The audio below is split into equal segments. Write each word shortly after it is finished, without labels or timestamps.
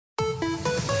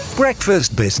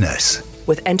Breakfast Business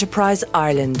with Enterprise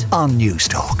Ireland on News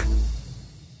Talk.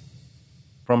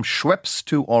 From Schweppes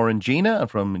to Orangina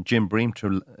and from Jim Bream to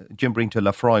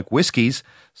Laphroaig whiskies,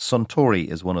 Suntory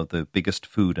is one of the biggest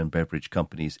food and beverage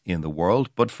companies in the world.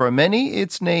 But for many,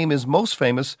 its name is most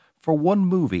famous for one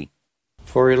movie.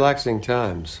 For relaxing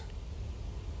times,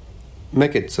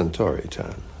 make it Suntory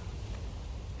time.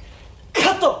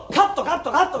 カット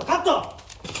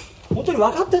本当に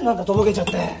分かってんなんだとぼけちゃっ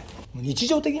て日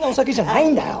常的なお酒じゃない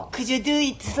んだよ Could you do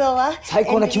it slower? 最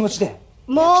高な気持ちで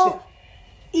More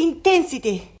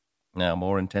intensity. Now,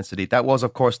 more intensity. That was,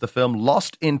 of course, the film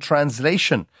Lost in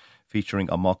Translation, featuring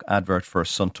a mock advert for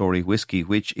Suntory whiskey,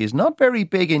 which is not very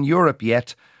big in Europe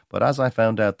yet. But as I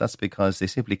found out, that's because they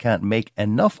simply can't make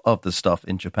enough of the stuff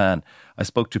in Japan. I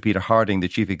spoke to Peter Harding, the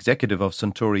chief executive of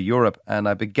Suntory Europe, and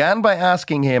I began by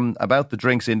asking him about the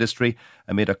drinks industry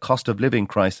amid a cost of living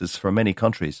crisis for many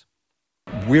countries.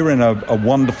 We're in a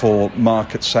wonderful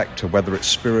market sector, whether it's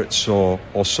spirits or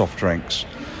soft drinks.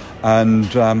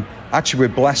 And actually,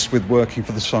 we're blessed with working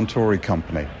for the Suntory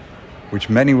company, which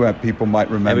many people might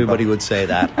remember. Everybody would say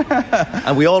that.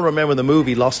 And we all remember the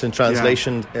movie Lost in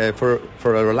Translation. Yeah. For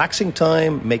a relaxing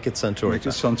time, make it Suntory Make it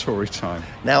Suntory time.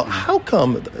 Now, how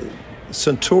come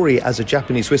Suntory as a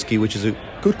Japanese whiskey, which is a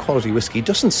good quality whiskey,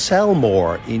 doesn't sell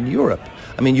more in Europe?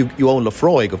 I mean, you own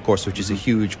Laphroaig, of course, which is a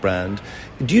huge brand.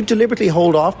 Do you deliberately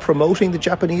hold off promoting the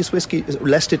Japanese whiskey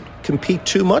lest it compete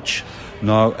too much?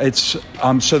 No, it's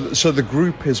so the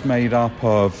group is made up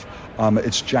of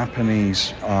its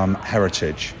Japanese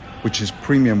heritage, which is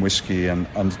premium whiskey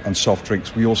and soft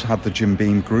drinks. We also have the Jim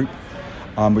Beam group,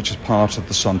 which is part of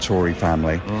the Suntory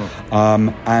family.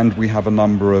 And we have a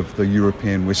number of the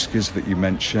European whiskies that you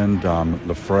mentioned,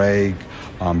 Laphroaig,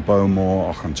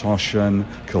 Bowmore, Auchentoshan,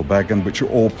 Kilbeggan, which are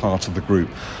all part of the group.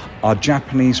 Our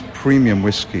Japanese premium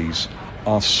whiskies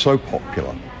are so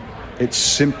popular. It's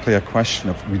simply a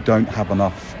question of we don't have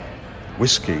enough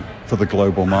whiskey for the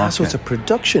global market. So it's a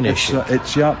production issue.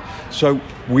 So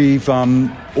we've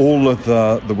all of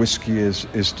the whiskey is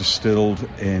distilled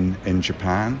in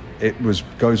Japan. It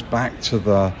goes back to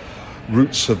the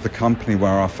roots of the company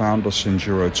where our founder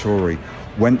Shinjiro Tori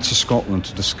went to Scotland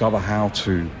to discover how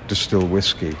to distill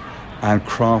whiskey and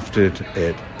crafted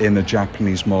it in a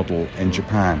Japanese model in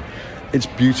Japan. It's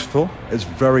beautiful. It's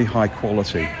very high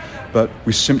quality. But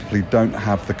we simply don't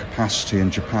have the capacity in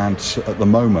Japan at the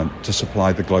moment to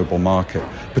supply the global market,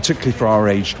 particularly for our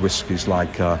aged whiskies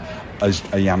like a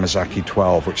Yamazaki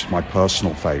 12, which is my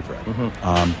personal favourite.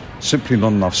 Simply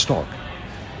not enough stock.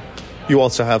 You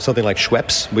also have something like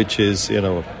Schweppes, which is,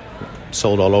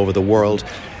 sold all over the world.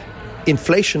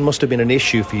 Inflation must have been an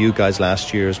issue for you guys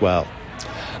last year as well.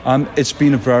 It's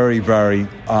been a very, very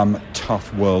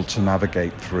tough world to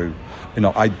navigate through.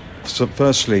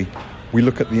 Firstly, we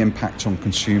look at the impact on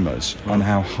consumers and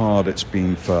how hard it's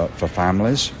been for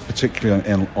families,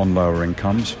 particularly on lower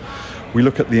incomes. We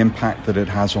look at the impact that it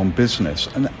has on business,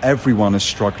 and everyone is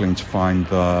struggling to find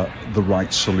the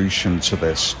right solution to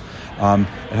this.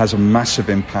 It has a massive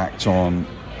impact on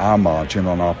our margin,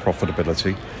 on our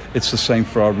profitability. It's the same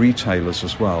for our retailers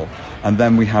as well. And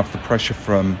then we have the pressure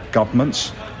from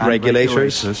governments and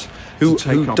regulators who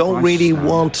don't really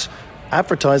want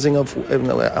advertising of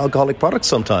alcoholic products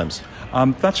sometimes.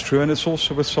 That's true, and it's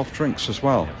also with soft drinks as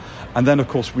well. And then, of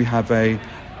course, we have a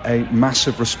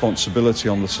massive responsibility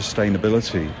on the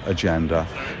sustainability agenda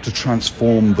to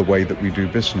transform the way that we do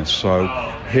business. So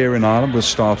here in Ireland, we'll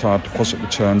start our deposit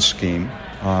return scheme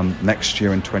next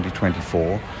year in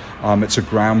 2024. It's a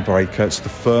groundbreaker. It's the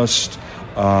first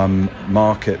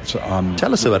market.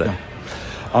 Tell us about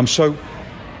it. So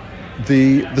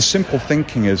the simple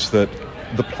thinking is that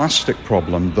the plastic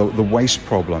problem, the waste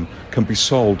problem, can be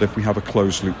solved if we have a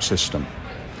closed-loop system.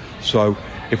 So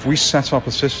if we set up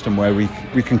a system where we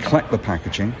can collect the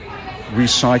packaging,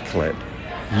 recycle it,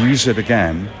 use it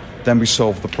again, then we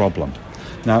solve the problem.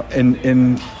 Now,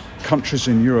 in countries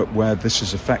in Europe where this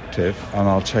is effective, and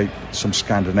I'll take some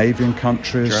Scandinavian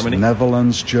countries, Germany.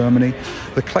 Netherlands, Germany,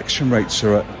 the collection rates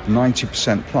are at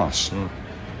 90% plus.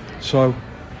 So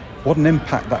what an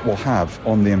impact that will have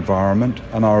on the environment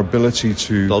and our ability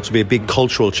to... There'll also be a big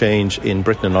cultural change in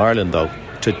Britain and Ireland, though,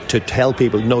 to tell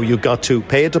people, no, you've got to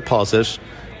pay a deposit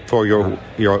for your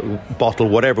bottle,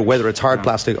 whatever, whether it's hard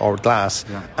plastic or glass,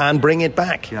 and bring it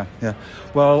back.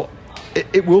 Well,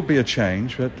 it will be a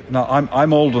change, but now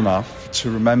I'm old enough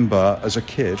to remember as a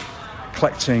kid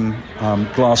collecting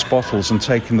glass bottles and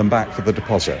taking them back for the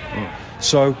deposit.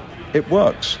 So it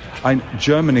works.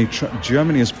 Germany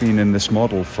has been in this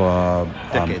model for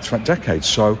decades.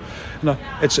 So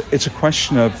it's a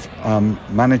question of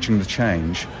managing the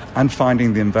change and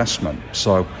finding the investment.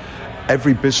 So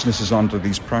every business is under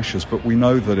these pressures, but we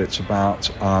know that it's about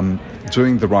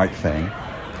doing the right thing,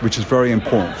 which is very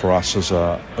important for us as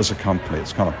a company.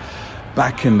 It's kind of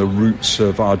back in the roots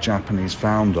of our Japanese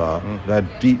founder. They're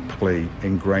deeply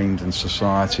ingrained in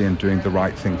society and doing the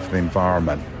right thing for the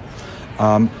environment.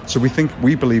 So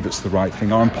we believe it's the right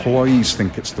thing. Our employees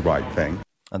think it's the right thing.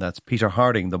 And that's Peter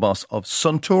Harding, the boss of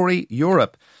Suntory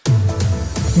Europe.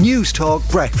 News Talk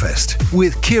Breakfast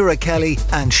with Ciara Kelly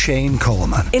and Shane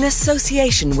Coleman. In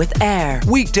association with AIR.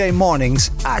 Weekday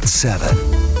mornings at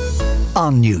 7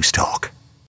 on News Talk.